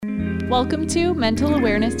Welcome to Mental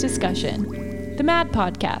Awareness Discussion, the MAD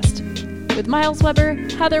Podcast, with Miles Weber,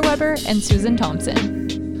 Heather Weber, and Susan Thompson.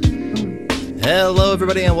 Hello,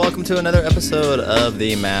 everybody, and welcome to another episode of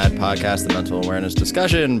the MAD Podcast, the Mental Awareness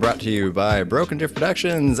Discussion, brought to you by Broken Drift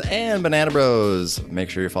Productions and Banana Bros. Make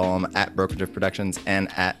sure you follow them at Broken Drift Productions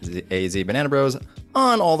and at AZ Banana Bros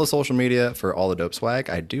on all the social media for all the dope swag.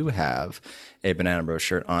 I do have a Banana Bros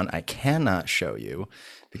shirt on. I cannot show you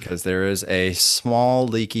because there is a small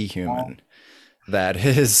leaky human that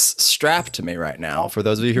is strapped to me right now. For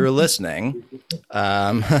those of you who are listening,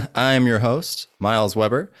 I'm your host, Miles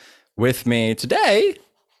Weber. With me today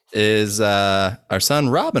is our son,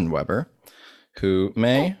 Robin Weber, who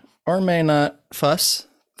may or may not fuss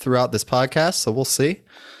throughout this podcast. So we'll see.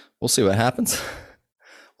 We'll see what happens.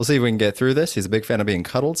 We'll see if we can get through this. He's a big fan of being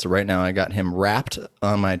cuddled. So right now I got him wrapped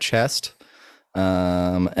on my chest.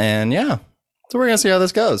 And yeah, so we're going to see how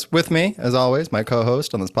this goes. With me, as always, my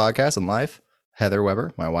co-host on this podcast and life, Heather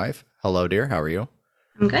Weber, my wife. Hello, dear. How are you?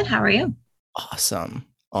 I'm good. How are you? Awesome.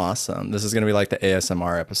 This is going to be like the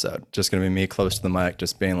ASMR episode. Just going to be me close to the mic,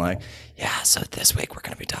 just being like, yeah, so this week we're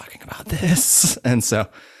going to be talking about this. And so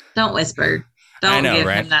don't whisper. Don't give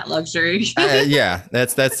him that luxury. Yeah,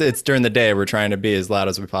 that's it's during the day. We're trying to be as loud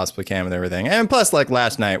as we possibly can with everything. And plus, like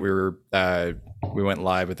last night, we went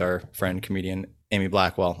live with our friend comedian Amy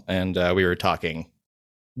Blackwell, and we were talking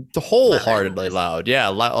wholeheartedly loud. Yeah,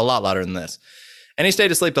 a lot louder than this. And he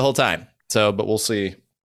stayed asleep the whole time. So, but we'll see.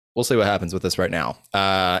 We'll see what happens with this right now.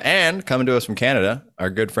 And coming to us from Canada, our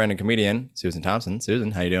good friend and comedian, Susan Thompson.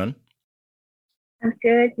 Susan, how you doing? I'm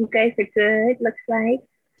good. You guys are good, looks like.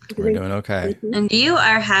 We're doing okay. And you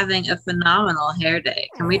are having a phenomenal hair day.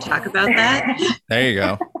 Can we talk about that? There you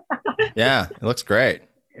go. Yeah, it looks great.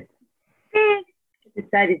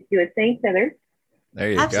 Decided to do it. Thanks, Heather.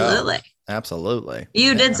 There you Absolutely. go. Absolutely.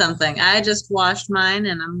 You did something. I just washed mine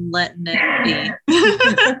and I'm letting it be.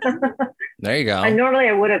 There you go. Normally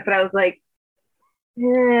I would have, but I was like,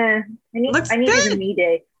 I need a me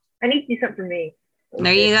day. I need to do something for me.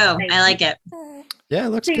 There you go. I like it. Yeah, it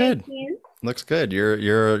looks good. Looks good.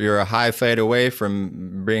 You're a high fade away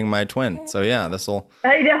from being my twin. So yeah, this'll.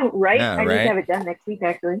 I know, right? Yeah, I need to have it done next week,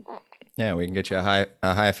 actually. Yeah, we can get you a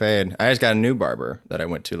high fade. I just got a new barber that I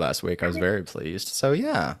went to last week. I was very pleased. So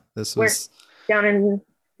yeah, this was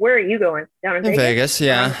Where are you going? Down in Vegas?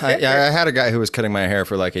 Yeah. I had a guy who was cutting my hair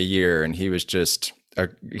for like a year, and he was just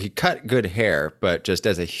he cut good hair, but just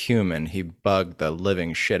as a human, he bugged the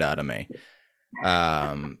living shit out of me.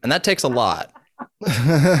 And that takes a lot.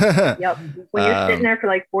 Yep. When you're sitting there for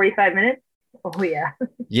like 45 minutes. Oh yeah.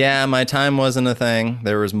 Yeah, my time wasn't a thing.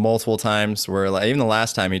 There was multiple times where, like, even the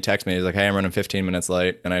last time he texted me, he was like, "Hey, I'm running 15 minutes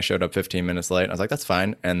late," and I showed up 15 minutes late. I was like, "That's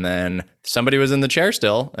fine." And then somebody was in the chair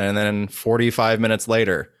still, and then 45 minutes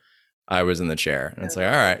later, I was in the chair, and it's like,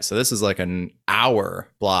 all right, so this is like an hour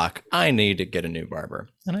block. I need to get a new barber,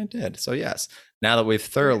 and I did. So yes, now that we've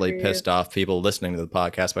thoroughly pissed off people listening to the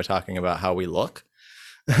podcast by talking about how we look,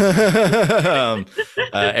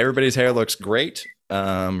 everybody's hair looks great.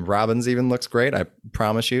 Robin's even looks great. I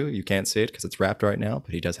promise you can't see it because it's wrapped right now,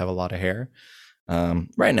 but he does have a lot of hair.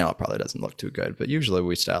 Right now it probably doesn't look too good, but usually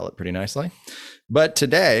we style it pretty nicely. But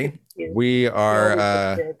today we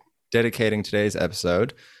are dedicating today's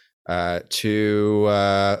episode to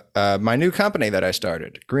my new company that I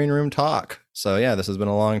started, Green Room Talk. So yeah, this has been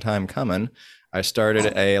a long time coming. I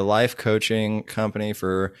started a life coaching company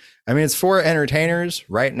it's for entertainers.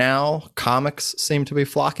 Right now, comics seem to be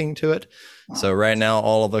flocking to it. So right now,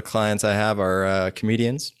 all of the clients I have are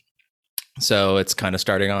comedians. So it's kind of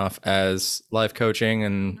starting off as life coaching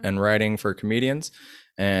and writing for comedians.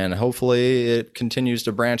 And hopefully it continues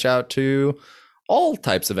to branch out to all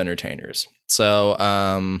types of entertainers. So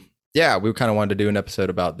yeah, we kind of wanted to do an episode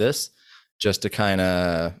about this. Just to kind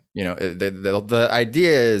of, the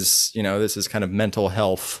idea is, this is kind of mental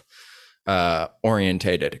health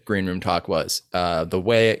orientated. Green Room Talk was. The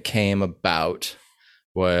way it came about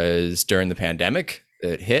was during the pandemic.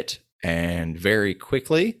 It hit, and very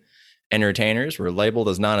quickly, entertainers were labeled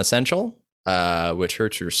as non-essential, which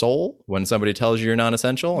hurts your soul when somebody tells you you're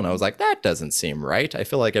non-essential. And I was like, that doesn't seem right. I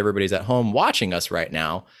feel like everybody's at home watching us right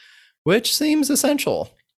now, which seems essential.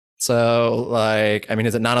 So,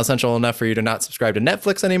 is it non-essential enough for you to not subscribe to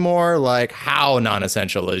Netflix anymore? Like, how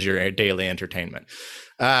non-essential is your daily entertainment?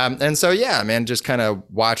 And so, yeah, man, just kind of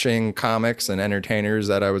watching comics and entertainers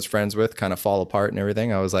that I was friends with kind of fall apart and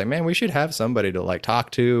everything. I was like, man, we should have somebody to like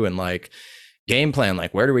talk to and like game plan.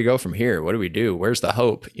 Like, where do we go from here? What do we do? Where's the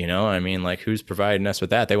hope? Who's providing us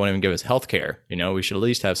with that? They won't even give us healthcare. We should at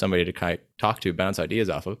least have somebody to kind of talk to, bounce ideas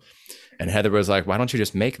off of. And Heather was like, why don't you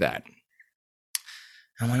just make that?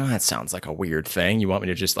 I'm like, oh, that sounds like a weird thing. You want me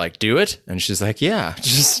to just like do it? And she's like, yeah,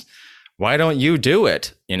 just why don't you do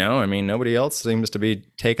it? You know, I mean, nobody else seems to be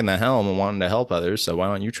taking the helm and wanting to help others. So why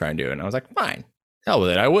don't you try and do it? And I was like, fine, hell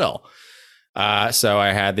with it, I will. So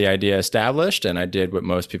I had the idea established and I did what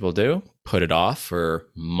most people do, put it off for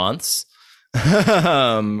months.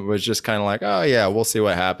 Was just kind of like, oh yeah, we'll see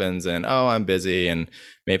what happens. And oh, I'm busy and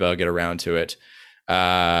maybe I'll get around to it.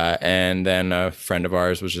 And then a friend of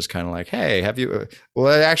ours was just kind of like, hey, have you,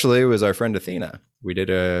 well, actually it was our friend Athena.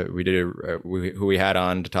 Who we had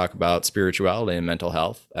on to talk about spirituality and mental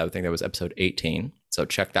health. I think that was episode 18. So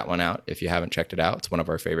check that one out if you haven't checked it out. It's one of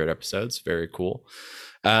our favorite episodes. Very cool.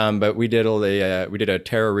 But we did a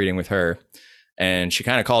tarot reading with her, and she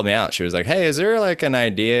kind of called me out. She was like, hey, is there like an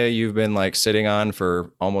idea you've been like sitting on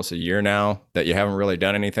for almost a year now that you haven't really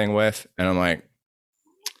done anything with? And I'm like,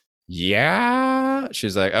 yeah.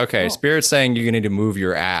 She's like, okay, Spirit's saying you need to move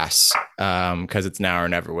your ass because it's now or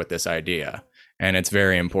never with this idea. And it's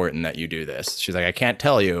very important that you do this. She's like, I can't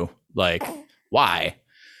tell you like why,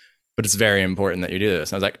 but it's very important that you do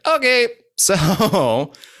this. And I was like, okay.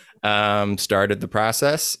 So started the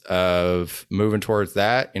process of moving towards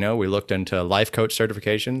that. You know, we looked into life coach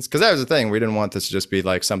certifications because that was the thing. We didn't want this to just be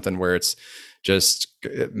like something where it's just,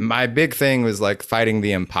 my big thing was like fighting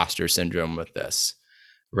the imposter syndrome with this.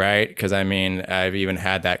 Right. Because I mean, I've even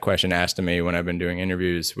had that question asked to me when I've been doing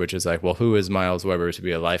interviews, which is like, well, who is Miles Weber to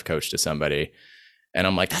be a life coach to somebody? And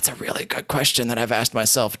I'm like, that's a really good question that I've asked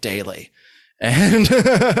myself daily. And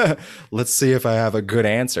let's see if I have a good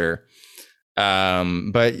answer.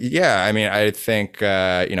 But yeah, I mean, I think,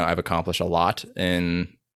 I've accomplished a lot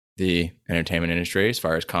in the entertainment industry as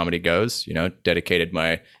far as comedy goes, dedicated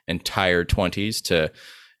my entire 20s to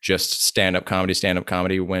just stand-up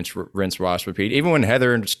comedy, rinse, wash, repeat. Even when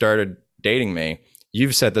Heather started dating me,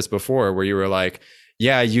 you've said this before where you were like,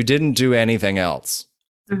 yeah, you didn't do anything else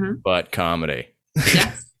but comedy.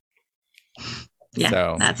 Yes. Yeah,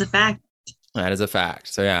 so, that's a fact. That is a fact.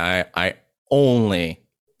 So yeah, I only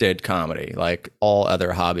did comedy. Like all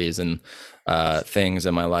other hobbies and things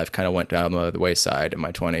in my life kind of went down the wayside in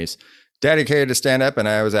my 20s. Dedicated to stand-up, and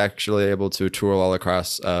I was actually able to tour all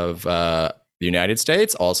across of the United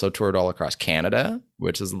States, also toured all across Canada,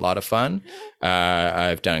 which is a lot of fun.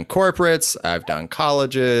 I've done corporates, I've done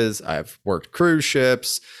colleges, I've worked cruise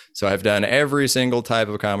ships. So I've done every single type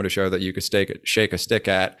of comedy show that you could shake a stick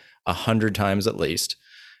at 100 times at least.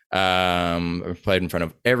 I've played in front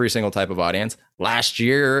of every single type of audience. Last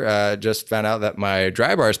year, just found out that my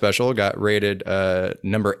Dry Bar special got rated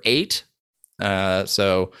number 8.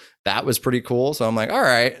 So that was pretty cool. So I'm like, all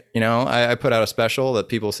right, I put out a special that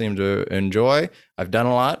people seem to enjoy. I've done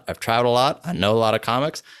a lot. I've traveled a lot. I know a lot of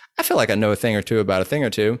comics. I feel like I know a thing or two about a thing or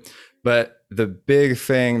two. But the big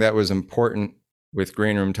thing that was important with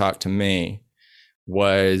Green Room Talk to me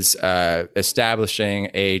was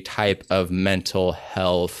establishing a type of mental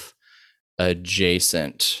health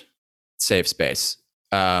adjacent safe space.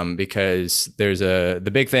 Because there's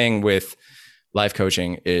the big thing with life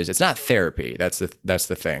coaching is it's not therapy. That's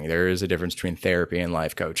the thing. There is a difference between therapy and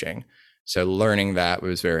life coaching. So learning that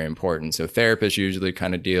was very important. So therapists usually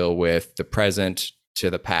kind of deal with the present to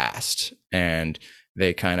the past, and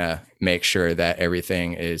they kind of make sure that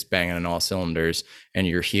everything is banging on all cylinders and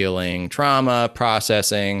you're healing trauma,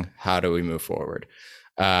 processing. How do we move forward?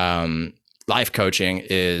 Life coaching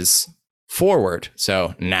is forward.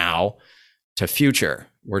 So now to future.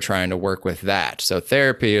 We're trying to work with that. So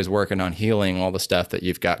therapy is working on healing all the stuff that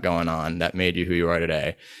you've got going on that made you who you are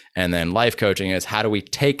today. And then life coaching is how do we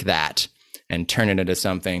take that and turn it into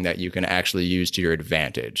something that you can actually use to your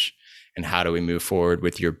advantage? And how do we move forward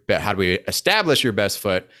with how do we establish your best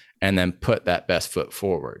foot and then put that best foot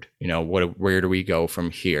forward? Where do we go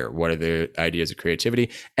from here? What are the ideas of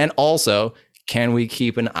creativity? And also, can we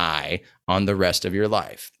keep an eye on the rest of your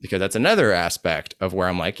life? Because that's another aspect of where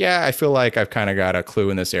I'm like, yeah, I feel like I've kind of got a clue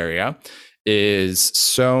in this area. Is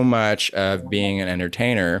so much of being an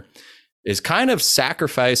entertainer is kind of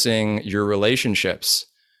sacrificing your relationships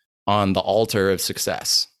on the altar of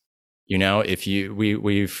success. If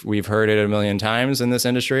we've heard it a million times in this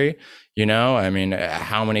industry, I mean,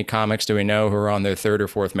 how many comics do we know who are on their 3rd or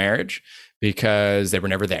 4th marriage because they were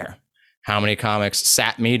never there? How many comics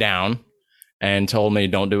sat me down and told me,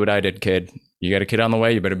 don't do what I did, kid. You got a kid on the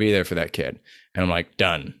way. You better be there for that kid. And I'm like,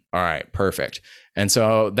 done. All right, perfect. And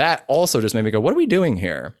so that also just made me go, what are we doing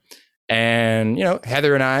here? And,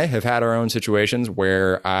 Heather and I have had our own situations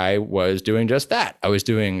where I was doing just that. I was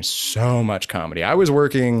doing so much comedy. I was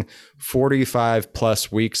working 45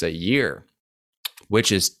 plus weeks a year,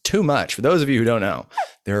 which is too much. For those of you who don't know,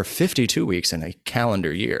 there are 52 weeks in a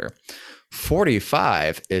calendar year.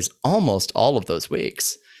 45 is almost all of those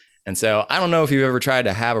weeks. And so I don't know if you've ever tried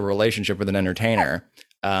to have a relationship with an entertainer.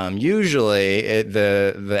 Usually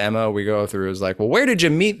the MO we go through is like, well, where did you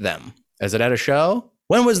meet them? Is it at a show?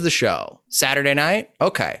 When was the show? Saturday night?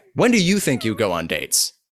 Okay. When do you think you go on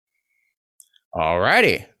dates?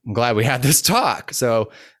 Alrighty. I'm glad we had this talk.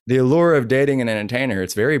 So the allure of dating an entertainer,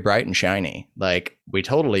 it's very bright and shiny. Like, we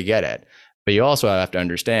totally get it. But you also have to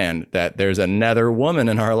understand that there's another woman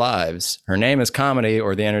in our lives. Her name is comedy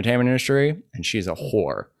or the entertainment industry, and she's a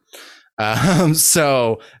whore.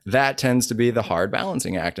 So that tends to be the hard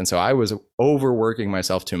balancing act. And so I was overworking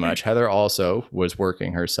myself too much. Heather also was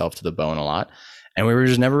working herself to the bone a lot. And we were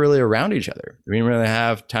just never really around each other. We didn't really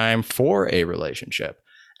have time for a relationship.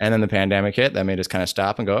 And then the pandemic hit. That made us kind of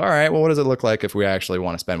stop and go, all right, well, what does it look like if we actually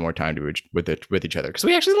want to spend more time with each other? Because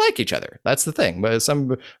we actually like each other. That's the thing. But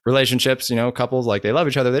some relationships, you know, couples, like, they love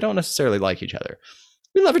each other. They don't necessarily like each other.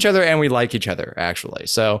 We love each other and we like each other, actually.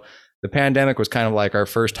 So the pandemic was kind of like our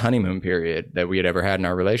first honeymoon period that we had ever had in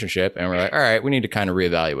our relationship. And we're like, all right, we need to kind of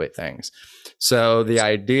reevaluate things. So the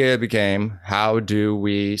idea became, how do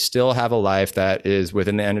we still have a life that is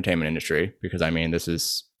within the entertainment industry? Because, I mean, this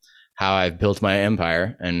is how I've built my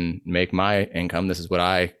empire and make my income. This is what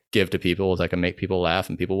I give to people, is I can make people laugh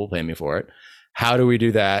and people will pay me for it. How do we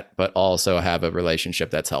do that, but also have a relationship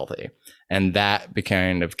that's healthy? And that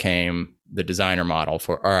became the designer model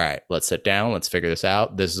for, all right, let's sit down, let's figure this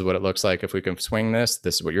out. This is what it looks like if we can swing this.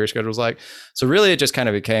 This is what your schedule's like. So really, it just kind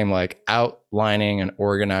of became like outlining and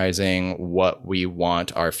organizing what we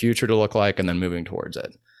want our future to look like and then moving towards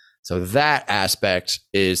it. So that aspect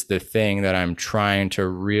is the thing that I'm trying to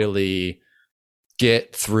really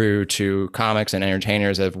get through to comics and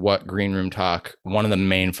entertainers of what Green Room Talk, one of the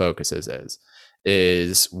main focuses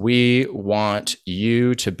is we want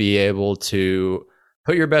you to be able to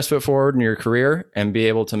put your best foot forward in your career and be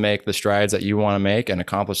able to make the strides that you want to make and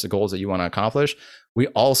accomplish the goals that you want to accomplish. We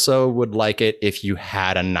also would like it if you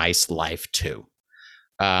had a nice life too.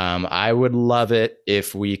 I would love it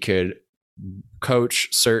if we could coach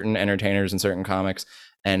certain entertainers and certain comics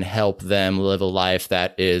and help them live a life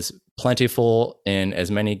that is plentiful in as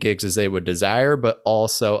many gigs as they would desire, but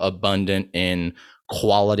also abundant in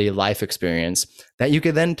quality life experience that you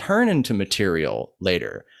could then turn into material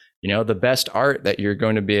later. You know, the best art that you're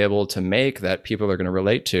going to be able to make that people are going to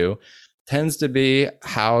relate to tends to be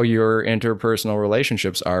how your interpersonal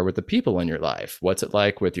relationships are with the people in your life. What's it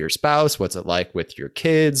like with your spouse? What's it like with your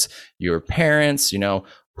kids, your parents? You know,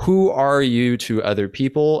 who are you to other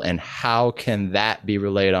people, and how can that be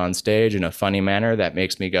relayed on stage in a funny manner that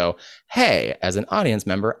makes me go, hey, as an audience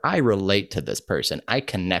member, I relate to this person. I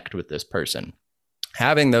connect with this person.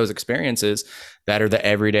 Having those experiences that are the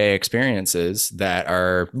everyday experiences that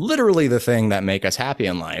are literally the thing that make us happy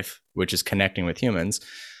in life, which is connecting with humans.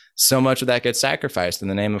 So much of that gets sacrificed in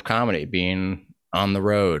the name of comedy, being on the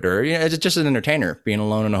road, or, you know, it's just an entertainer being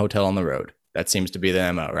alone in a hotel on the road. That seems to be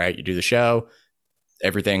the MO, right? You do the show,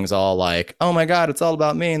 everything's all like, oh my God, it's all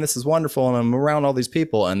about me and this is wonderful and I'm around all these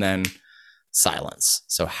people, and then silence.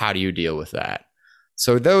 So how do you deal with that?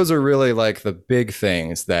 So those are really like the big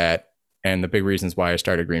things that, and the big reasons why I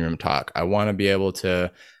started Green Room Talk. I want to be able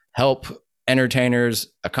to help entertainers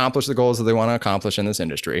accomplish the goals that they want to accomplish in this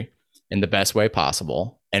industry in the best way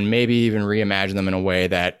possible, and maybe even reimagine them in a way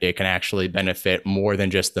that it can actually benefit more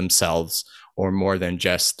than just themselves or more than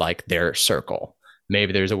just like their circle.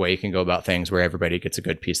 Maybe there's a way you can go about things where everybody gets a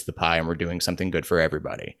good piece of the pie and we're doing something good for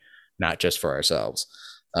everybody, not just for ourselves.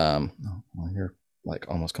 Well, you're like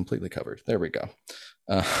almost completely covered. There we go.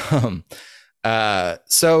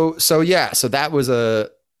 So that was a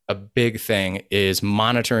big thing, is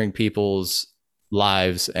monitoring people's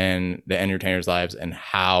lives and the entertainers' lives and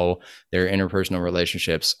how their interpersonal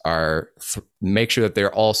relationships are, make sure that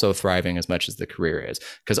they're also thriving as much as the career is.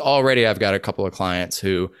 Because already I've got a couple of clients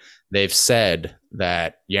who they've said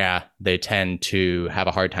that, yeah, they tend to have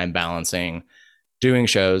a hard time balancing doing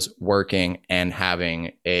shows, working, and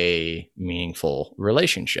having a meaningful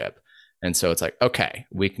relationship. And so it's like, okay,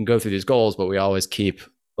 we can go through these goals, but we always keep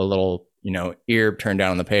a little, you know, ear turned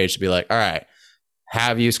down on the page to be like, all right,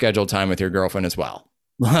 have you scheduled time with your girlfriend as well?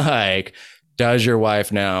 Like, does your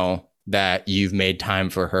wife know that you've made time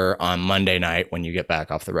for her on Monday night when you get back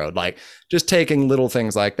off the road? Like, just taking little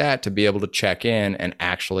things like that to be able to check in and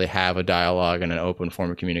actually have a dialogue and an open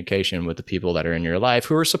form of communication with the people that are in your life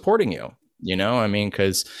who are supporting you. You know, I mean,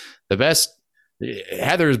 because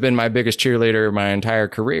Heather's been my biggest cheerleader my entire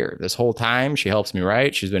career. This whole time, she helps me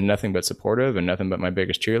write. She's been nothing but supportive and nothing but my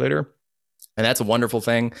biggest cheerleader. And that's a wonderful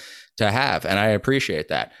thing to have. And I appreciate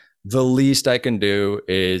that. The least I can do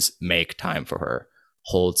is make time for her,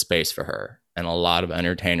 hold space for her. And a lot of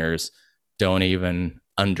entertainers don't even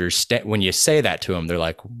understand. When you say that to them, they're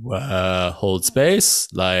like, hold space?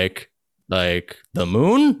 Like the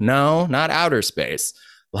moon? No, not outer space.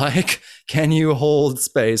 Like, can you hold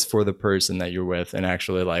space for the person that you're with and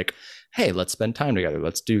actually like, hey, let's spend time together.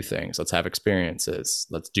 Let's do things. Let's have experiences.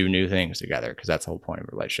 Let's do new things together, because that's the whole point of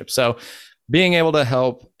a relationship. So being able to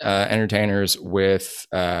help entertainers with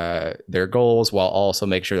their goals while also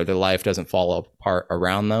make sure that their life doesn't fall apart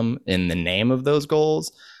around them in the name of those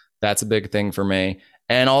goals, that's a big thing for me.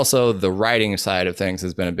 And also the writing side of things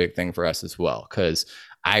has been a big thing for us as well, because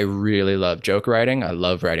I really love joke writing. I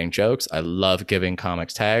love writing jokes. I love giving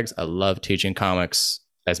comics tags. I love teaching comics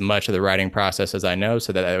as much of the writing process as I know,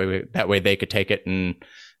 so that way they could take it and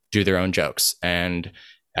do their own jokes. And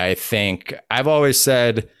I think I've always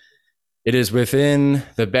said it is within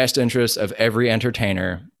the best interest of every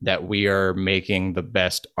entertainer that we are making the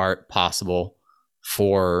best art possible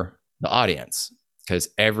for the audience. Because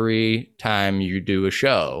every time you do a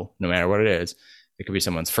show, no matter what it is, it could be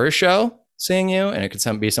someone's first show seeing you, and it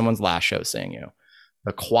could be someone's last show seeing you.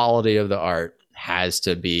 The quality of the art has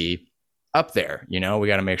to be up there. You know, we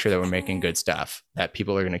got to make sure that we're making good stuff that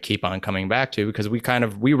people are going to keep on coming back to, because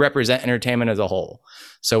we represent entertainment as a whole.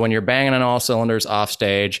 So when you're banging on all cylinders off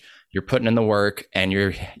stage, you're putting in the work, and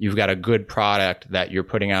you've got a good product that you're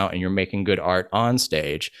putting out, and you're making good art on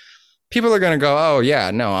stage, people are going to go, oh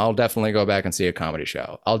yeah, no, I'll definitely go back and see a comedy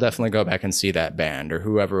show. I'll definitely go back and see that band or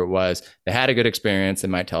whoever it was. They had a good experience. They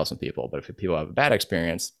might tell some people, but if people have a bad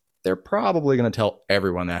experience, they're probably going to tell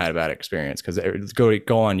everyone that had a bad experience, because it's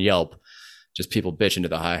go on Yelp, just people bitching to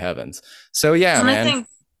the high heavens. So yeah, and man.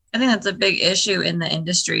 I think that's a big issue in the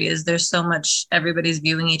industry, is there's so much, everybody's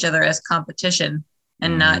viewing each other as competition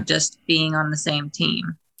and not just being on the same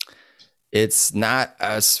team. It's not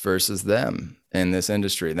us versus them in this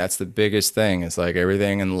industry. That's the biggest thing. It's like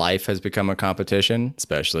everything in life has become a competition,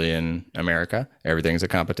 especially in America. Everything's a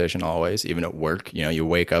competition always, even at work. You know, you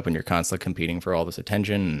wake up and you're constantly competing for all this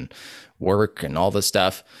attention and work and all this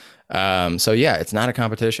stuff. So yeah, it's not a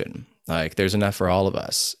competition. Like, there's enough for all of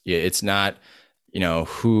us. It's not, you know,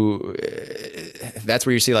 that's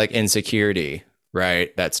where you see like insecurity,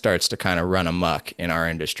 right? That starts to kind of run amok in our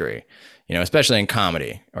industry, you know, especially in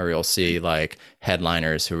comedy, or you'll see like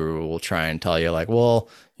headliners who will try and tell you like, well,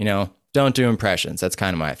 you know, don't do impressions. That's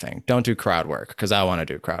kind of my thing. Don't do crowd work, because I want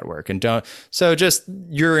to do crowd work. And just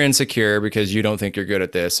you're insecure because you don't think you're good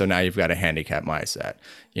at this. So now you've got a handicap mindset,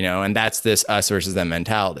 you know, and that's this us versus them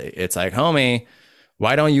mentality. It's like, homie,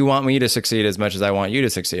 why don't you want me to succeed as much as I want you to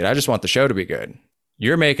succeed? I just want the show to be good.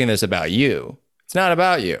 You're making this about you. It's not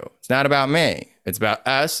about you. It's not about me. It's about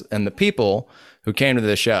us and the people who came to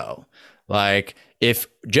the show. Like, if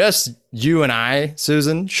just you and I,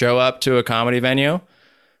 Susan, show up to a comedy venue,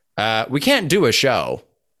 we can't do a show.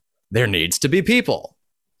 There needs to be people.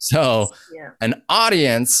 So an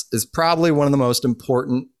audience is probably one of the most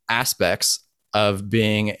important aspects of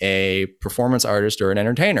being a performance artist or an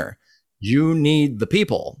entertainer. You need the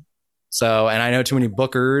people. So, and I know too many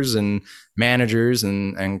bookers and managers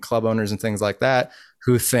and club owners and things like that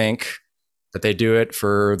who think that they do it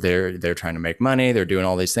for they're trying to make money. They're doing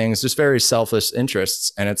all these things, just very selfish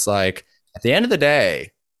interests. And it's like, at the end of the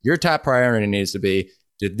day, your top priority needs to be,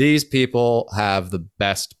 did these people have the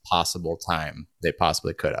best possible time they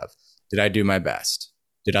possibly could have? Did I do my best?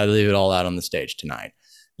 Did I leave it all out on the stage tonight?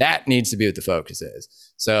 That needs to be what the focus is.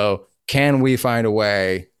 So can we find a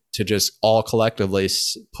way to just all collectively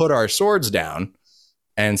put our swords down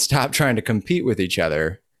and stop trying to compete with each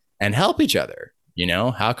other and help each other? You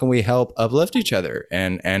know, how can we help uplift each other?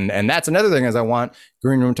 And that's another thing, is I want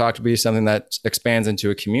Green Room Talk to be something that expands into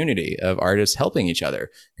a community of artists helping each other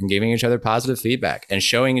and giving each other positive feedback and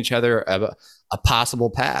showing each other a possible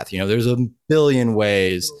path. You know, there's a billion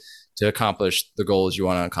ways to accomplish the goals you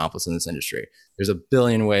want to accomplish in this industry. There's a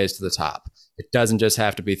billion ways to the top. It doesn't just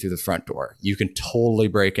have to be through the front door. You can totally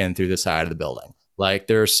break in through the side of the building. Like,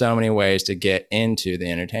 there are so many ways to get into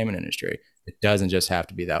the entertainment industry. It doesn't just have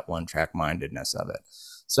to be that one track mindedness of it.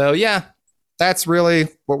 So yeah, that's really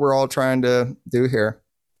what we're all trying to do here.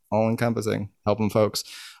 All encompassing, helping folks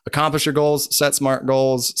accomplish your goals, set smart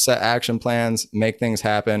goals, set action plans, make things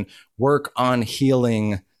happen, work on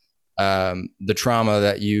healing the trauma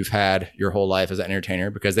that you've had your whole life as an entertainer,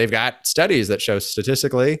 because they've got studies that show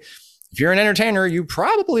statistically, if you're an entertainer, you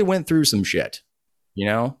probably went through some shit. You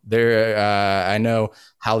know, I know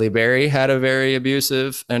Halle Berry had a very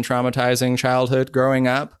abusive and traumatizing childhood growing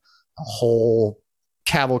up. A whole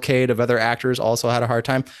cavalcade of other actors also had a hard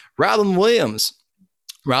time. Robin Williams,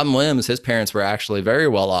 his parents were actually very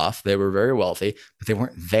well off. They were very wealthy, but they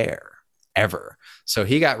weren't there ever. So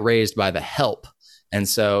he got raised by the help. And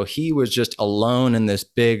so he was just alone in this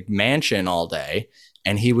big mansion all day,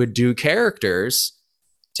 and he would do characters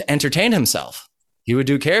to entertain himself. He would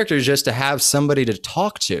do characters just to have somebody to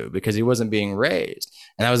talk to because he wasn't being raised.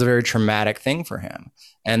 And that was a very traumatic thing for him.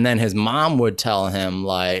 And then his mom would tell him,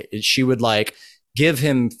 like, she would like give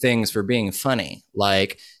him things for being funny.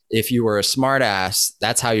 Like, if you were a smart ass,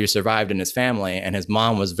 that's how you survived in his family. And his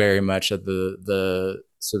mom was very much of the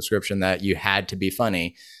subscription that you had to be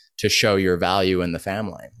funny to show your value in the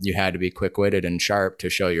family. You had to be quick-witted and sharp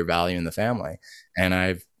to show your value in the family. And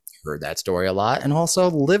I've heard that story a lot and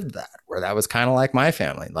also lived that, where that was kind of like my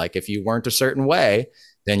family. Like, if you weren't a certain way,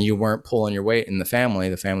 then you weren't pulling your weight in the family.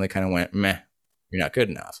 The family kind of went, meh, you're not good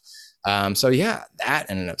enough. So yeah, that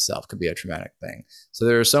in and of itself could be a traumatic thing. So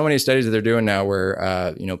there are so many studies that they're doing now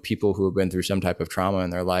where, people who have been through some type of trauma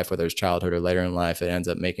in their life, whether it's childhood or later in life, it ends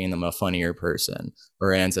up making them a funnier person,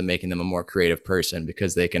 or it ends up making them a more creative person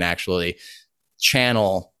because they can actually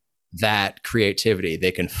channel that creativity.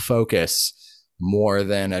 They can focus more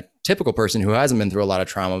than a typical person who hasn't been through a lot of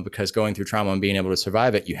trauma, because going through trauma and being able to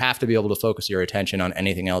survive it, you have to be able to focus your attention on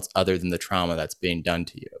anything else other than the trauma that's being done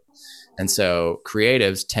to you. And so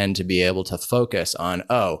creatives tend to be able to focus on,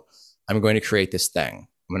 oh, I'm going to create this thing.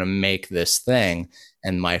 I'm going to make this thing.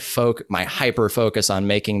 And my hyper focus on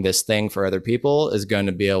making this thing for other people is going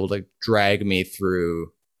to be able to drag me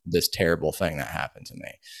through this terrible thing that happened to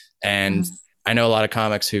me. And I know a lot of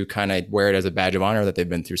comics who kind of wear it as a badge of honor that they've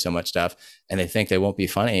been through so much stuff, and they think they won't be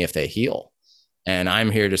funny if they heal. And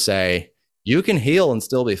I'm here to say, you can heal and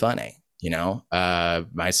still be funny.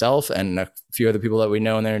 Myself and a few other people that we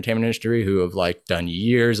know in the entertainment industry who have like done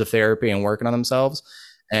years of therapy and working on themselves.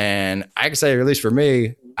 And I can say, at least for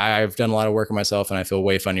me, I've done a lot of work on myself, and I feel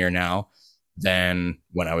way funnier now than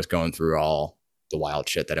when I was going through all the wild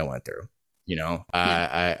shit that I went through.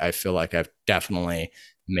 I feel like I've definitely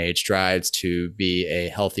made strides to be a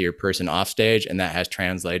healthier person off stage, and that has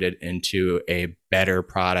translated into a better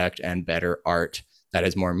product and better art that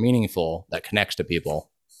is more meaningful, that connects to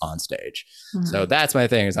people on stage. So that's my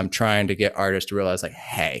thing, is I'm trying to get artists to realize, like,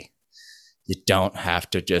 hey, you don't have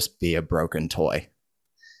to just be a broken toy.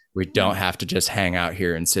 We don't have to just hang out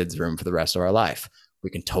here in Sid's room for the rest of our life. We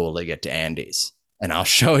can totally get to Andy's, and I'll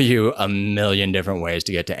show you a million different ways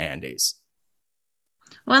to get to Andy's.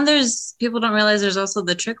 Well, there's people don't realize there's also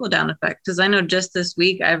the trickle down effect, because I know just this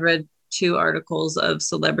week I've read 2 articles of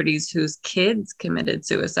celebrities whose kids committed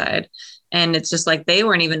suicide. And it's just like, they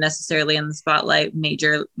weren't even necessarily in the spotlight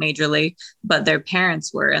majorly, but their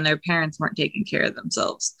parents were, and their parents weren't taking care of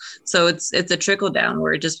themselves. So it's a trickle down,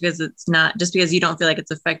 where just because you don't feel like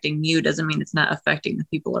it's affecting you doesn't mean it's not affecting the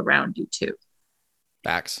people around you too.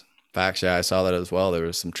 Facts. Yeah, I saw that as well. There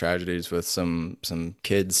was some tragedies with some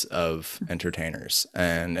kids of entertainers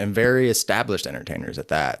and very established entertainers at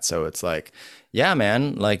that. So it's like, yeah,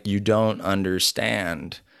 man, like, you don't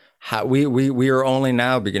understand how we are only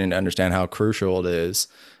now beginning to understand how crucial it is,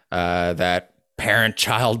 that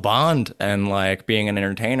parent-child bond, and like being an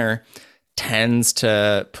entertainer tends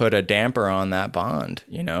to put a damper on that bond.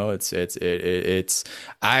 It's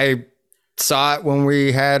I saw it when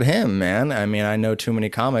we had him, man. I mean, I know too many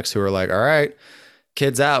comics who are like, all right,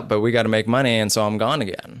 kid's out, but we got to make money, and so I'm gone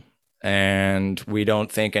again. And we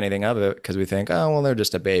don't think anything of it because we think, oh, well, they're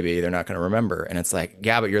just a baby, they're not going to remember. And it's like,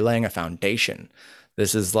 yeah, but you're laying a foundation.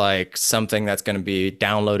 This is like something that's going to be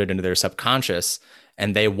downloaded into their subconscious,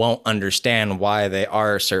 and they won't understand why they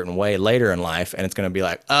are a certain way later in life. And it's going to be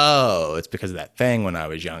like, oh, it's because of that thing when I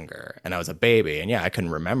was younger and I was a baby. And yeah, I couldn't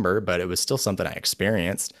remember, but it was still something I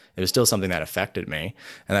experienced. It was still something that affected me,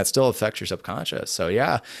 and that still affects your subconscious. So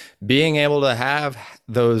yeah, being able to have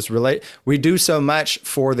those we do so much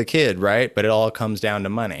for the kid, right? But it all comes down to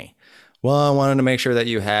money. Well, I wanted to make sure that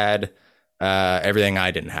you had everything I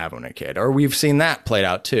didn't have when a kid. Or we've seen that played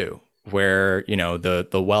out too, where,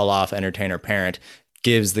 the well-off entertainer parent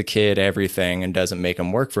gives the kid everything and doesn't make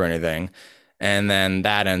him work for anything. And then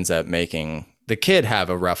that ends up making the kid have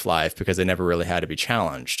a rough life because they never really had to be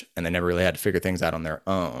challenged, and they never really had to figure things out on their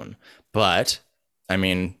own. But I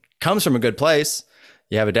mean, comes from a good place.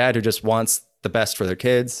 You have a dad who just wants the best for their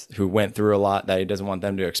kids, who went through a lot that he doesn't want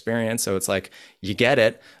them to experience. So it's like, you get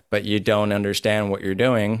it, but you don't understand what you're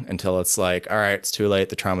doing until it's like, all right, it's too late.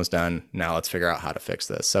 The trauma's done. Now let's figure out how to fix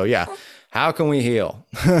this. So yeah, how can we heal?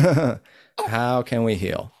 How can we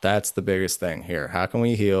heal? That's the biggest thing here. How can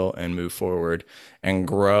we heal and move forward and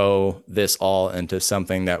grow this all into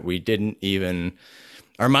something that we didn't even,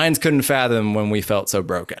 our minds couldn't fathom when we felt so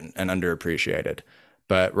broken and underappreciated.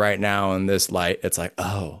 But right now in this light, it's like,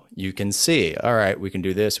 oh, you can see, all right, we can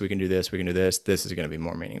do this, we can do this, we can do this. This is going to be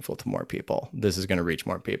more meaningful to more people. This is going to reach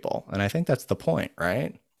more people. And I think that's the point,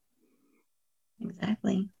 right?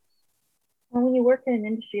 Exactly. Well, when you work in an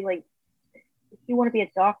industry, like if you want to be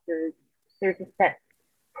a doctor, there's a set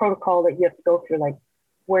protocol that you have to go through, like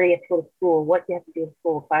where you have to go to school, what you have to do in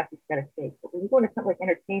school, classes you got to take. But when you go into something like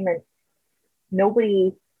entertainment,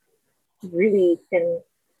 nobody really can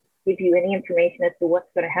give you any information as to what's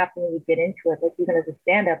going to happen when you get into it. Like even as a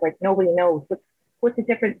stand-up, like nobody knows what's the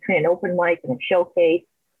difference between an open mic and a showcase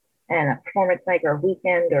and a performance night or a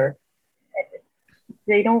weekend, or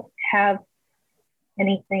they don't have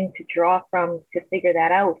anything to draw from to figure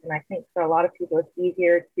that out. And I think for a lot of people, it's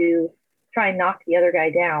easier to try and knock the other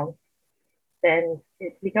guy down. Then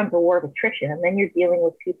it becomes a war of attrition. And then you're dealing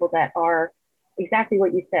with people that are exactly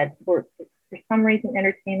what you said. For some reason,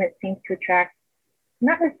 entertainment seems to attract,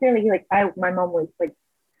 not necessarily like my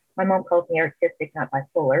mom calls me artistic, not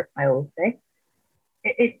bipolar, I always say.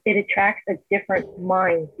 It attracts a different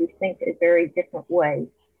mind who think a very different way.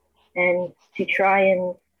 And to try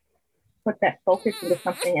and put that focus into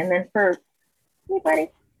something. And then for anybody,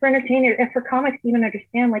 for entertainers, and for comics to even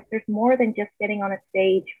understand, like there's more than just getting on a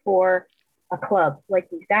stage for a club. Like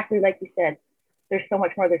exactly like you said, there's so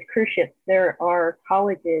much more. There's cruise ships, there are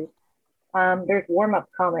colleges, there's warm-up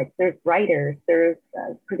comics, there's writers, there's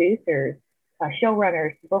producers,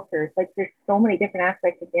 showrunners, bookers. Like there's so many different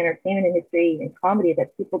aspects of the entertainment industry and comedy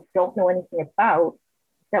that people don't know anything about,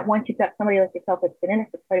 that once you've got somebody like yourself that's been in it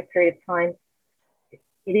for quite a period of time,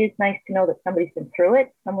 it is nice to know that somebody's been through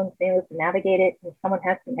it, someone's been able to navigate it, and someone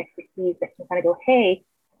has some expertise that can kind of go, hey,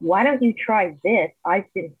 why don't you try this? I've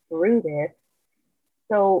been through this.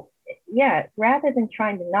 So yeah, rather than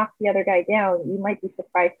trying to knock the other guy down, you might be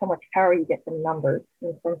surprised how much power you get from numbers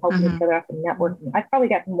and from helping each other out and networking. I've probably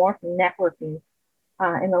gotten more from networking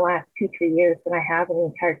in the last 2-3 years than I have in the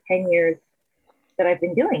entire 10 years that I've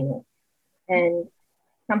been doing this. And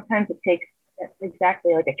sometimes it takes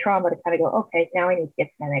exactly like a trauma to kind of go, okay, now I need to get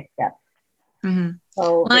to the next step.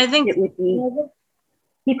 So well, I think it would be,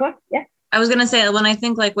 keep going, yeah. I was going to say, when I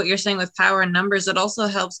think like what you're saying with power and numbers, it also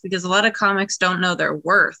helps because a lot of comics don't know their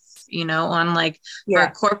worth, you know, on like for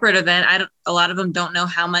a corporate event, a lot of them don't know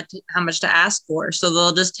how much to ask for. So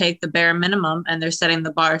they'll just take the bare minimum and they're setting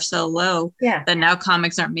the bar so low that now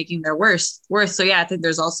comics aren't making their worth. So yeah, I think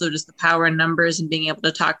there's also just the power in numbers and being able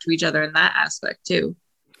to talk to each other in that aspect too.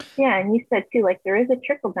 Yeah, and you said too, like there is a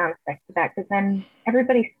trickle down effect to that because then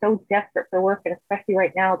everybody's so desperate for work, and especially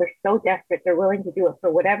right now, they're so desperate, they're willing to do it for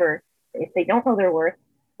whatever. If they don't know their worth,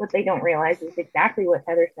 what they don't realize is exactly what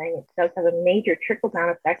Heather's saying. It does have a major trickle down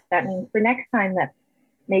effect. That means for next time that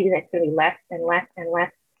maybe that's going to be less and less and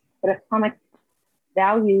less. But if comics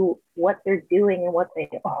value what they're doing and what they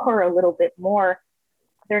are a little bit more,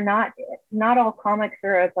 they're not all comics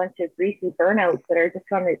are a bunch of greasy burnouts that are just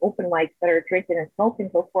on the open mics that are drinking and smoking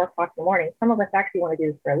until 4 o'clock in the morning. Some of us actually want to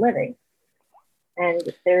do this for a living. And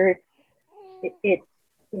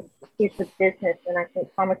it's a business, and I think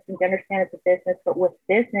comics need to understand it's a business, but with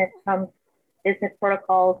business comes business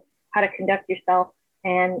protocols, how to conduct yourself,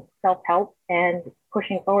 and self-help, and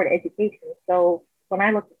pushing forward education. So when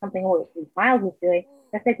I look at something what Miles is doing,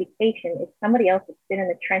 that's education. It's somebody else that's been in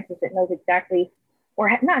the trenches that knows exactly, or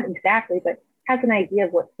not exactly, but has an idea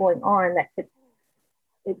of what's going on that could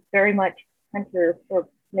very much center or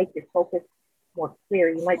make your focus more clear.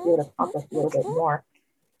 You might be able to accomplish a little bit more.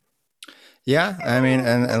 Yeah, I mean,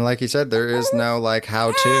 and like you said, there is no like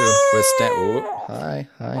how to with Hi,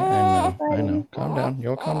 I know. Calm down.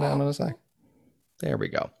 You'll calm down in a sec. There we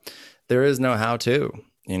go. There is no how to,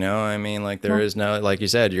 you know, I mean, like there is no, like you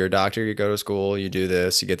said, you're a doctor, you go to school, you do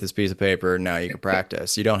this, you get this piece of paper, now you can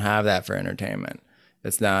practice. You don't have that for entertainment.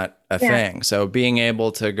 It's not a thing. So being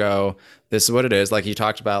able to go, this is what it is. Like you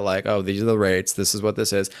talked about, like, oh, these are the rates. This is what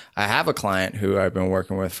this is. I have a client who I've been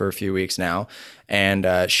working with for a few weeks now, and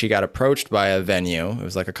she got approached by a venue. It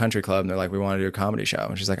was like a country club, and they're like, we want to do a comedy show.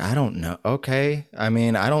 And she's like, I don't know. Okay. I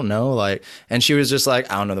mean, I don't know. Like, and she was just like,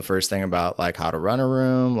 I don't know the first thing about like how to run a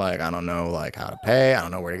room. Like, I don't know like how to pay. I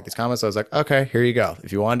don't know where to get these comments. So I was like, okay, here you go.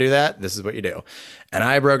 If you want to do that, this is what you do. And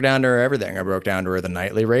I broke down to her everything. I broke down to her the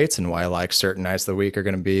nightly rates and why like certain nights of the week are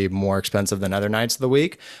going to be more expensive than other nights of the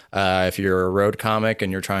week. If you're a road comic and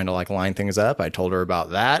you're trying to like line things up, I told her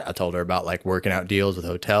about that. I told her about like working out deals with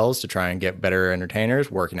hotels to try and get better entertainers,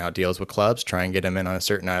 working out deals with clubs, try and get them in on a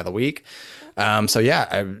certain night of the week. So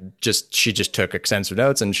yeah, she just took extensive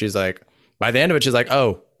notes, and she's like, by the end of it, she's like,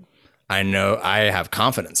 oh, I know I have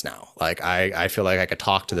confidence now. Like I feel like I could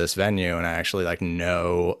talk to this venue and I actually like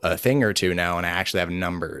know a thing or two now, and I actually have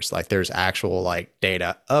numbers. Like there's actual like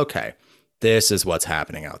data. Okay, this is what's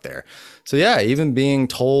happening out there. So yeah, even being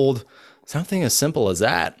told something as simple as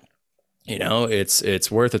that,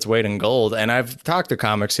 It's worth its weight in gold. And I've talked to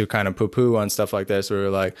comics who kind of poo-poo on stuff like this, where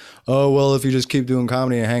they're like, oh, well, if you just keep doing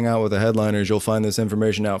comedy and hang out with the headliners, you'll find this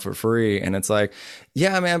information out for free. And it's like,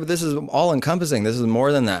 yeah, man, but this is all encompassing. This is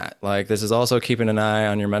more than that. Like, this is also keeping an eye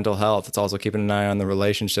on your mental health. It's also keeping an eye on the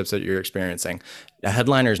relationships that you're experiencing. A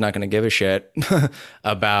headliner is not going to give a shit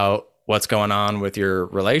about what's going on with your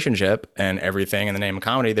relationship and everything in the name of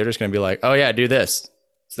comedy. They're just going to be like, oh yeah, do this.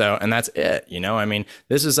 So, and that's it, I mean,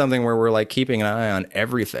 this is something where we're like keeping an eye on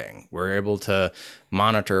everything. We're able to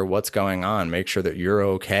monitor what's going on, make sure that you're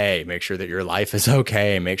okay, make sure that your life is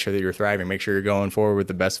okay, make sure that you're thriving, make sure you're going forward with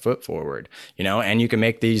the best foot forward, and you can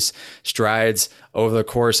make these strides over the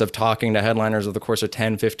course of talking to headliners over the course of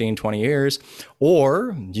 10, 15, 20 years,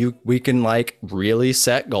 or we can like really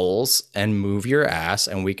set goals and move your ass,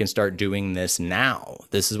 and we can start doing this now.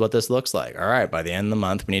 This is what this looks like. All right, by the end of the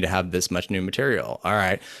month, we need to have this much new material. All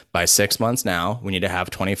right, by 6 months now, we need to have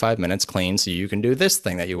 25 minutes clean so you can do this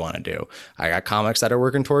thing that you want to do. I got comics that are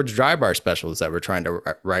working towards dry bar specials that we're trying to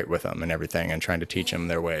write with them and everything and trying to teach them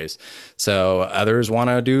their ways. So others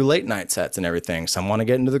want to do late night sets and everything. Some want to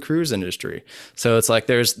get into the cruise industry. So it's like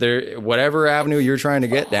whatever avenue you're trying to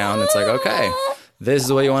get down, it's like, okay, this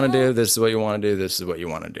is what you want to do. This is what you want to do. This is what you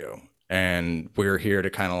want to do. And we're here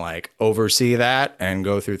to kind of like oversee that and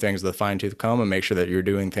go through things with a fine tooth comb and make sure that you're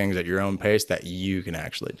doing things at your own pace that you can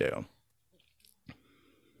actually do.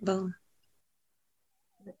 Boom.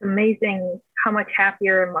 It's amazing how much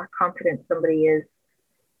happier and more confident somebody is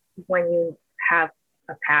when you have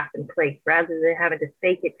a path in place rather than having to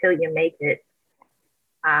fake it till you make it.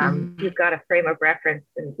 You've got a frame of reference,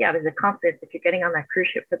 and yeah, there's a confidence if you're getting on that cruise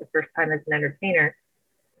ship for the first time as an entertainer.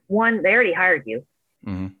 One, they already hired you.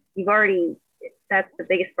 Mm-hmm. That's the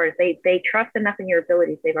biggest part. They trust enough in your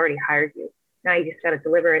abilities. They've already hired you. Now you just got to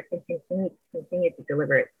deliver it and continue to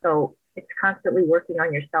deliver it. So it's constantly working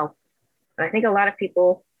on yourself. And I think a lot of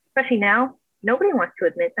people, especially now, nobody wants to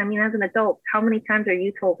admit. I mean, as an adult, how many times are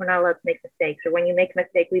you told we're not allowed to make mistakes? Or when you make a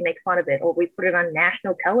mistake, we make fun of it, or we put it on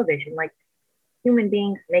national television. Like, human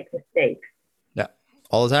beings make mistakes. Yeah,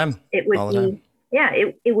 all the time. It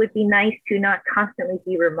would be nice to not constantly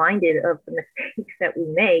be reminded of the mistakes that we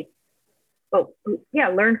make, but yeah,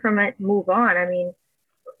 learn from it, move on. I mean,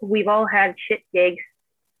 we've all had shit gigs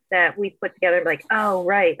that we put together, like, oh,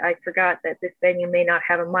 right, I forgot that this venue may not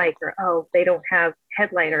have a mic, or oh, they don't have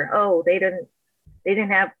headlight, or oh, I didn't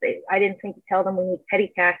think to tell them we need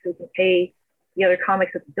petty cash so we can pay the other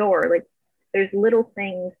comics at the door. Like, there's little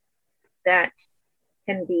things that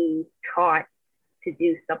can be taught to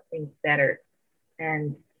do something better.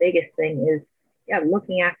 And the biggest thing is,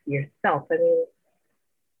 looking after yourself. I mean,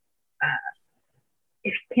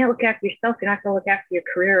 if you can't look after yourself, you're not going to look after your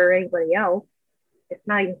career or anybody else. It's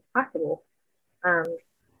not even possible. I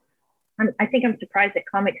think I'm surprised that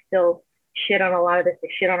comics still shit on a lot of this. They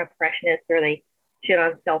shit on impressionists, or they shit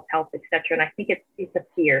on self-help, etc. And I think it's a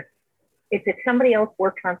fear. If somebody else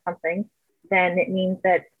works on something, then it means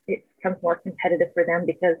that it becomes more competitive for them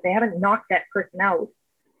because they haven't knocked that person out,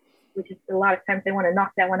 which is a lot of times they want to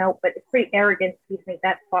knock that one out, but it's pretty arrogant if you think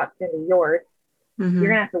that spot's going to be yours. Mm-hmm. You're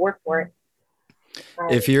going to have to work for it.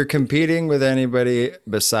 If you're competing with anybody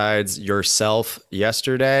besides yourself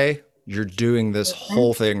yesterday, you're doing this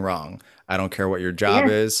whole thing wrong. I don't care what your job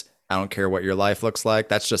is. I don't care what your life looks like.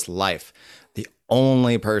 That's just life. The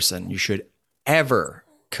only person you should ever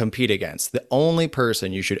compete against, the only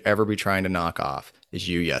person you should ever be trying to knock off is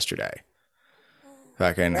you yesterday.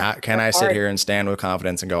 Can I sit here and stand with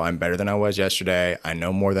confidence and go, I'm better than I was yesterday. I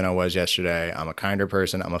know more than I was yesterday. I'm a kinder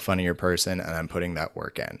person. I'm a funnier person, and I'm putting that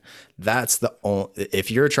work in. That's the only, if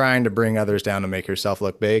you're trying to bring others down to make yourself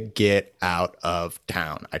look big, get out of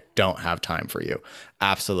town. I don't have time for you.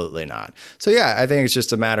 Absolutely not. So yeah, I think it's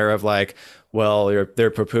just a matter of like, well, they're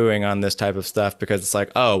poo-pooing on this type of stuff because it's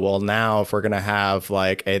like, oh, well, now if we're going to have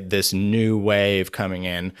like this new wave coming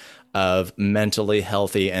in of mentally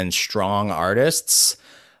healthy and strong artists,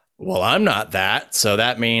 well, I'm not that. So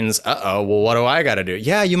that means, well, what do I got to do?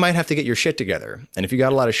 Yeah, you might have to get your shit together. And if you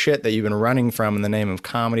got a lot of shit that you've been running from in the name of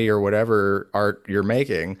comedy or whatever art you're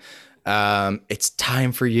making, it's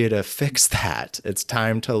time for you to fix that. It's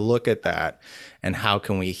time to look at that. And how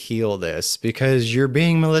can we heal this? Because you're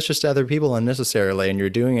being malicious to other people unnecessarily, and you're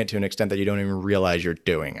doing it to an extent that you don't even realize you're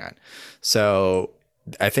doing it. So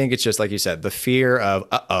I think it's just like you said, the fear of,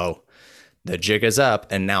 the jig is up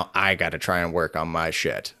and now I got to try and work on my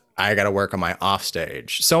shit. I got to work on my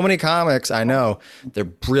offstage. So many comics I know, they're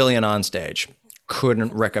brilliant on stage.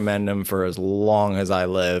 Couldn't recommend them for as long as I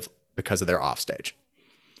live because of their offstage.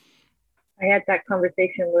 I had that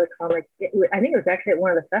conversation with a comic. I think it was actually at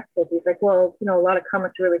one of the festivals. He's like, well, a lot of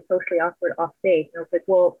comics are really socially awkward off stage. And I was like,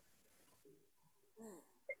 well,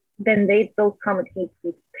 then those comics need to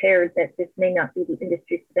be prepared that this may not be the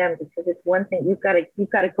industry for them, because it's one thing you've got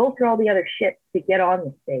to go through all the other shit to get on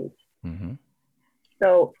the stage. Mm-hmm.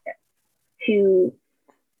 So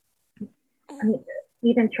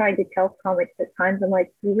even trying to tell comics at times, I'm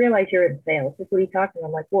like, you realize you're in sales. This is what are you talking about?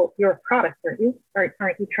 I'm like, well, you're a product, aren't you?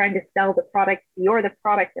 Aren't you trying to sell the product? You're the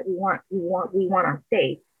product that we want on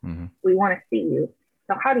stage. Mm-hmm. We want to see you.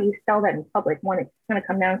 So how do you sell that in public? One, it's going to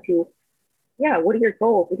come down to, what are your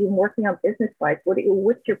goals? What are you working on business-wise?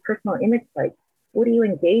 What's your personal image like? What are you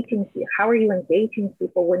engaging? How are you engaging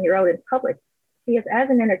people when you're out in public? Because as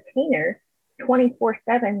an entertainer,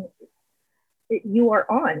 24/7, you are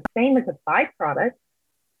on. Same as a byproduct.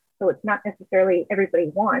 So it's not necessarily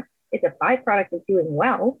everybody wants. It's a byproduct of doing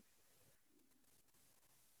well.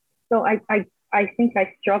 So I think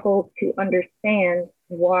I struggle to understand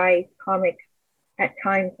why comics at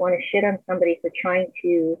times want to shit on somebody for trying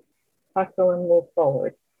to hustle and move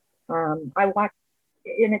forward. I watch,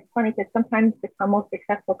 and it's funny because sometimes the most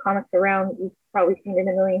successful comics around, you've probably seen it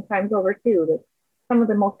a million times over too, that some of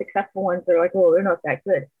the most successful ones are like, oh, they're not that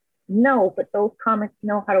good. No, but those comics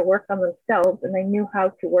know how to work on themselves, and they knew how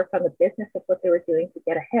to work on the business of what they were doing to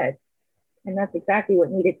get ahead. And that's exactly what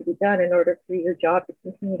needed to be done in order for your job to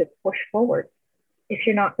continue to push forward. If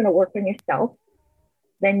you're not going to work on yourself,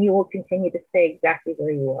 then you will continue to stay exactly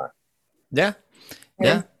where you are. Yeah.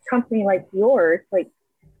 And a company like yours, like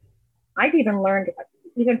I've even learned,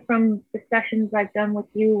 even from the sessions I've done with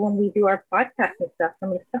you when we do our podcast and stuff,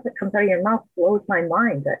 some of the stuff that comes out of your mouth blows my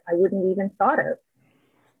mind that I wouldn't even thought of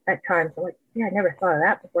at times. I'm like, I never thought of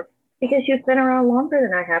that before. Because you've been around longer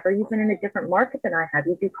than I have, or you've been in a different market than I have.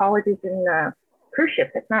 You do colleges and cruise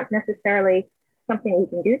ships. It's not necessarily something we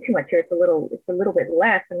can do too much here. It's a little bit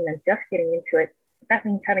less, and then just getting into it. That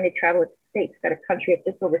means having to travel to the States, got a country of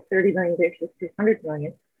just over 30 million versus 200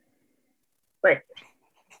 million. But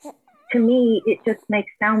to me, it just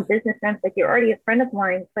makes sound business sense. Like, you're already a friend of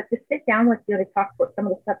mine, but to sit down with you to talk about some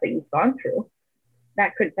of the stuff that you've gone through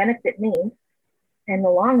that could benefit me in the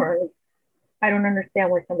long run, I don't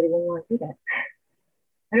understand why somebody wouldn't want to do that.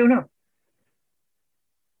 I don't know.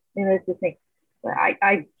 It's just me. But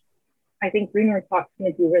I think Greenwood Talk's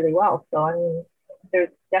going to do really well. So, I mean,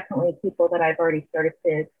 there's definitely people that I've already started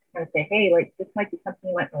to kind of say, hey, like, this might be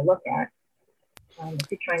something you might want to look at.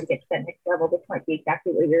 If you're trying to get to that next level, this might be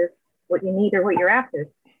exactly what you need or what you're after,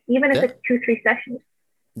 even if it's 2-3 sessions.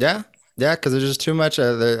 Yeah. Yeah, because there's just too much.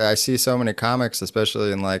 I see so many comics,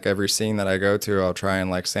 especially in like every scene that I go to. I'll try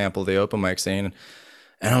and like sample the open mic scene,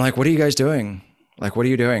 and I'm like, "What are you guys doing? Like, what are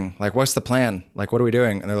you doing? Like, what's the plan? Like, what are we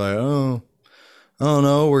doing?" And they're like, "Oh,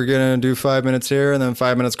 no, we're gonna do 5 minutes here, and then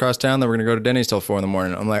 5 minutes across town. Then we're gonna go to Denny's till 4 a.m."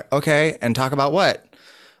 I'm like, "Okay, and talk about what?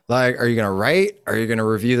 Like, are you gonna write? Are you gonna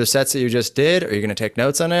review the sets that you just did? Are you gonna take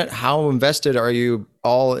notes on it? How invested are you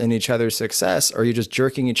all in each other's success? Or are you just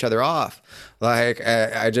jerking each other off?" Like,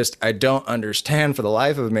 I don't understand for the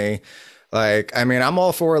life of me. Like, I mean, I'm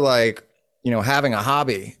all for like, having a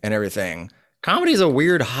hobby and everything. Comedy is a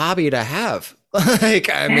weird hobby to have.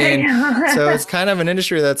 Like, I mean, so it's kind of an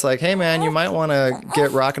industry that's like, hey man, you might want to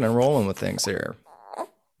get rocking and rolling with things here.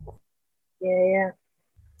 Yeah.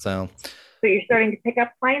 So you're starting to pick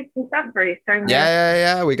up clients and stuff, or are you starting to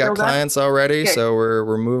Yeah. We got clients already. Good. So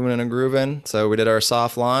we're moving and grooving. So we did our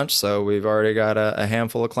soft launch. So we've already got a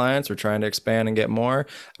handful of clients. We're trying to expand and get more.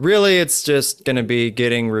 Really, it's just going to be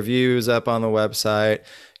getting reviews up on the website,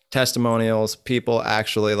 testimonials, people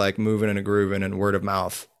actually like moving and grooving, and word of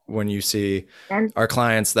mouth when you see our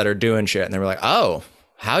clients that are doing shit. And they're like, oh,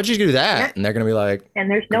 how'd you do that? Yeah. And they're going to be like, and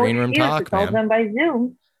there's no Green Room excuse. Talk, it's all done by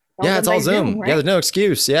Zoom. Yeah, it's all Zoom. Right? Yeah, there's no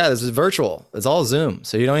excuse. Yeah, this is virtual. It's all Zoom.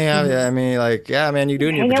 So you don't even have, I mean, like, yeah, man, you do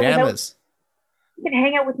in your pajamas. You can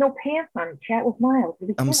hang out with no pants on and chat with Miles.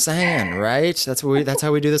 I'm saying, right? That's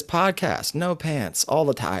how we do this podcast. No pants all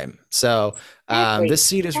the time. So this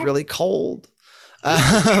seat is really cold.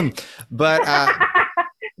 But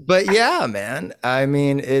yeah, man, I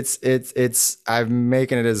mean, I'm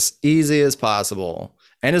making it as easy as possible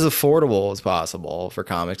and as affordable as possible for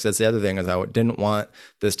comics. That's the other thing, is I didn't want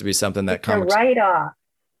this to be something that comics write off.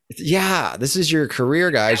 Yeah, this is your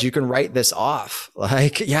career, guys. You can write this off.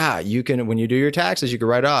 Like, yeah, you can, when you do your taxes, you can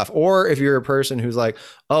write off. Or if you're a person who's like,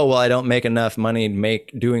 oh, well, I don't make enough money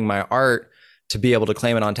doing my art to be able to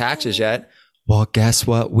claim it on taxes yet. Well, guess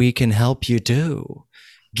what we can help you do?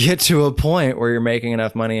 Get to a point where you're making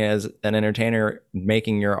enough money as an entertainer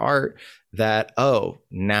making your art that, oh,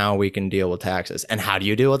 now we can deal with taxes. And how do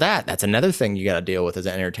you deal with that? That's another thing you got to deal with as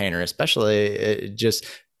an entertainer, especially just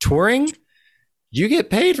touring. You get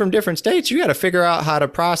paid from different states. You got to figure out how to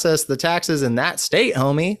process the taxes in that state,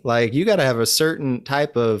 homie. Like, you got to have a certain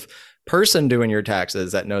type of person doing your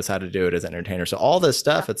taxes that knows how to do it as an entertainer. So all this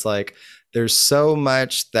stuff, it's like there's so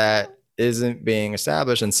much that isn't being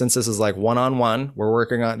established. And since this is like one-on-one, we're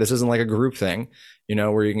working on, this isn't like a group thing, you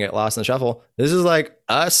know, where you can get lost in the shuffle. This is like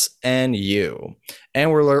us and you.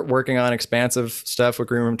 And we're working on expansive stuff with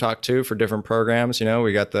Green Room Talk too for different programs. You know,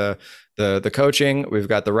 we got the coaching, we've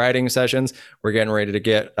got the writing sessions. We're getting ready to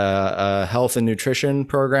get a health and nutrition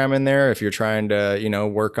program in there. If you're trying to, you know,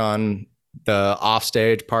 work on the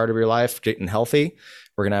offstage part of your life, getting healthy,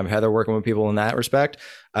 we're going to have Heather working with people in that respect.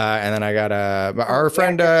 And then I got our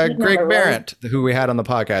friend Greg Barrett, who we had on the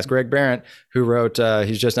podcast. Greg Barrett, who wrote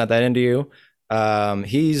He's Just Not That Into You.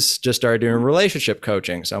 He's just started doing relationship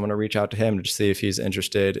coaching. So I'm going to reach out to him to see if he's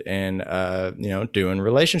interested in, you know, doing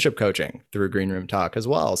relationship coaching through Green Room Talk as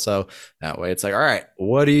well. So that way it's like, all right,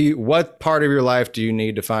 what part of your life do you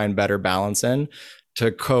need to find better balance in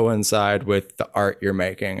to coincide with the art you're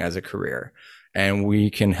making as a career? And we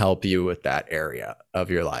can help you with that area of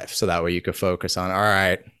your life. So that way you could focus on, all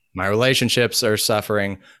right, my relationships are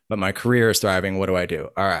suffering, but my career is thriving. What do I do?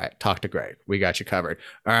 All right, talk to Greg. We got you covered.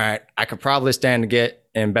 All right, I could probably stand to get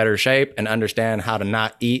in better shape and understand how to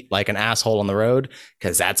not eat like an asshole on the road,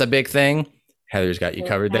 because that's a big thing. Heather's got you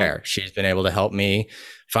covered there. She's been able to help me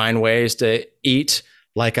find ways to eat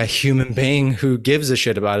like a human being who gives a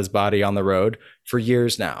shit about his body on the road for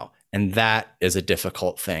years now. And that is a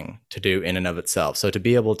difficult thing to do in and of itself. So to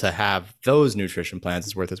be able to have those nutrition plans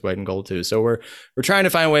is worth its weight in gold too. So we're trying to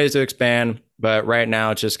find ways to expand, but right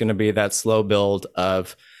now it's just going to be that slow build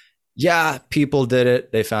of, yeah, people did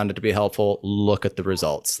it. They found it to be helpful. Look at the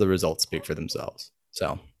results. The results speak for themselves.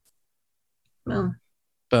 So boom.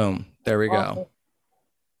 There we go.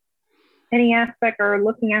 Any aspect or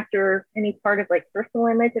looking after any part of like personal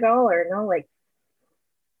image at all, or no, like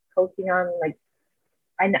coaching on like,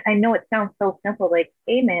 I know it sounds so simple, like,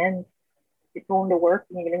 hey man, you're going to work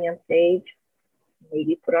and you're getting on stage,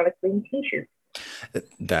 maybe put on a clean t-shirt.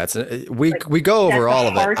 We go over all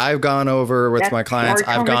of it. I've gone over with my clients.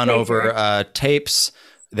 I've gone over tapes,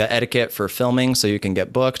 the etiquette for filming so you can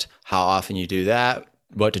get booked, how often you do that,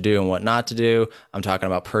 what to do and what not to do. I'm talking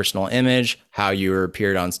about personal image, how you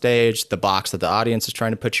appeared on stage, the box that the audience is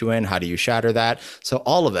trying to put you in. How do you shatter that? So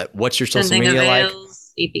all of it. What's your social media like?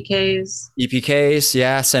 EPKs,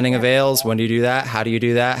 yeah, sending avails. When do you do that? How do you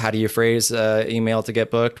do that? How do you phrase email to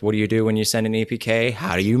get booked? What do you do when you send an EPK?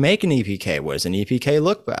 How do you make an EPK? What does an EPK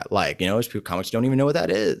look like? You know, comics don't even know what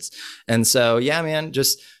that is. And so, yeah, man,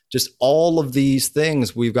 just all of these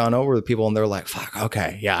things we've gone over with people and they're like, fuck,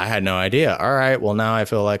 okay, yeah, I had no idea. All right, well, now I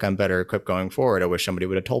feel like I'm better equipped going forward. I wish somebody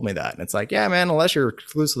would have told me that. And it's like, yeah, man, unless you're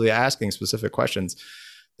exclusively asking specific questions,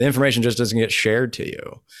 the information just doesn't get shared to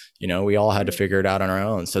you. You know, we all had to figure it out on our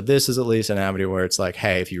own. So this is at least an avenue where it's like,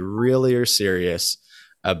 hey, if you really are serious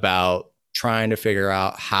about trying to figure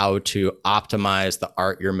out how to optimize the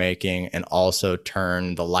art you're making and also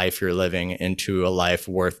turn the life you're living into a life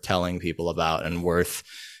worth telling people about and worth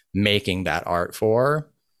making that art for,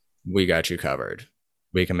 we got you covered.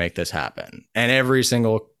 We can make this happen. And every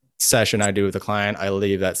single session I do with a client, I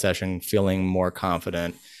leave that session feeling more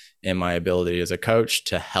confident in my ability as a coach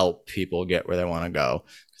to help people get where they want to go.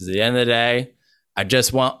 Because at the end of the day, I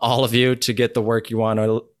just want all of you to get the work you want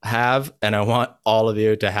to have, and I want all of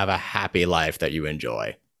you to have a happy life that you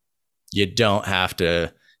enjoy. You don't have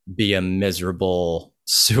to be a miserable,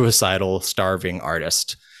 suicidal, starving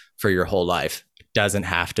artist for your whole life. It doesn't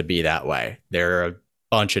have to be that way. There are a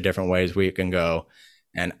bunch of different ways we can go,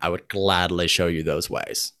 and I would gladly show you those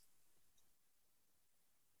ways.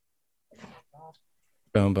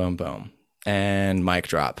 Boom, boom, boom. And mic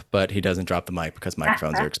drop. But he doesn't drop the mic because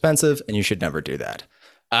microphones are expensive and you should never do that.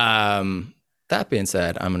 That being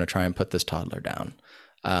said, I'm going to try and put this toddler down.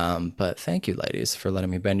 But thank you, ladies, for letting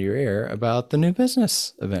me bend your ear about the new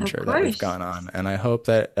business adventure that we've gone on. And I hope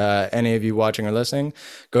that any of you watching or listening,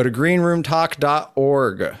 go to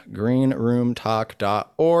greenroomtalk.org.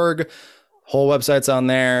 Greenroomtalk.org. Whole website's on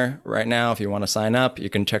there right now. If you want to sign up, you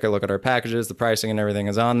can check a look at our packages. The pricing and everything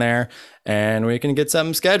is on there, and we can get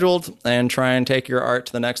something scheduled and try and take your art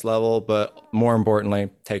to the next level. But more importantly,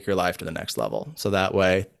 take your life to the next level. So that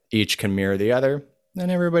way each can mirror the other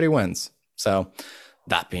and everybody wins. So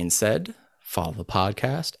that being said, follow the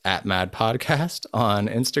podcast at Mad Podcast on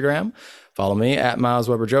Instagram. Follow me at Miles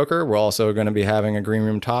Weber Joker. We're also going to be having a Green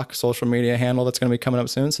Room Talk social media handle that's going to be coming up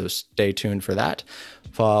soon, so stay tuned for that.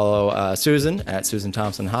 Follow Susan at Susan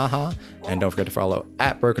Thompson Haha, and don't forget to follow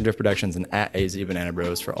at Broken Drift Productions and at AZ Banana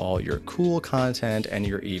Bros for all your cool content and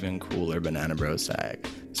your even cooler Banana Bros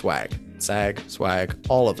swag,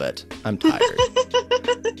 all of it. I'm tired.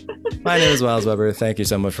 My name is Miles Weber. Thank you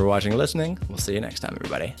so much for watching and listening. We'll see you next time,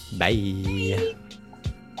 everybody. Bye.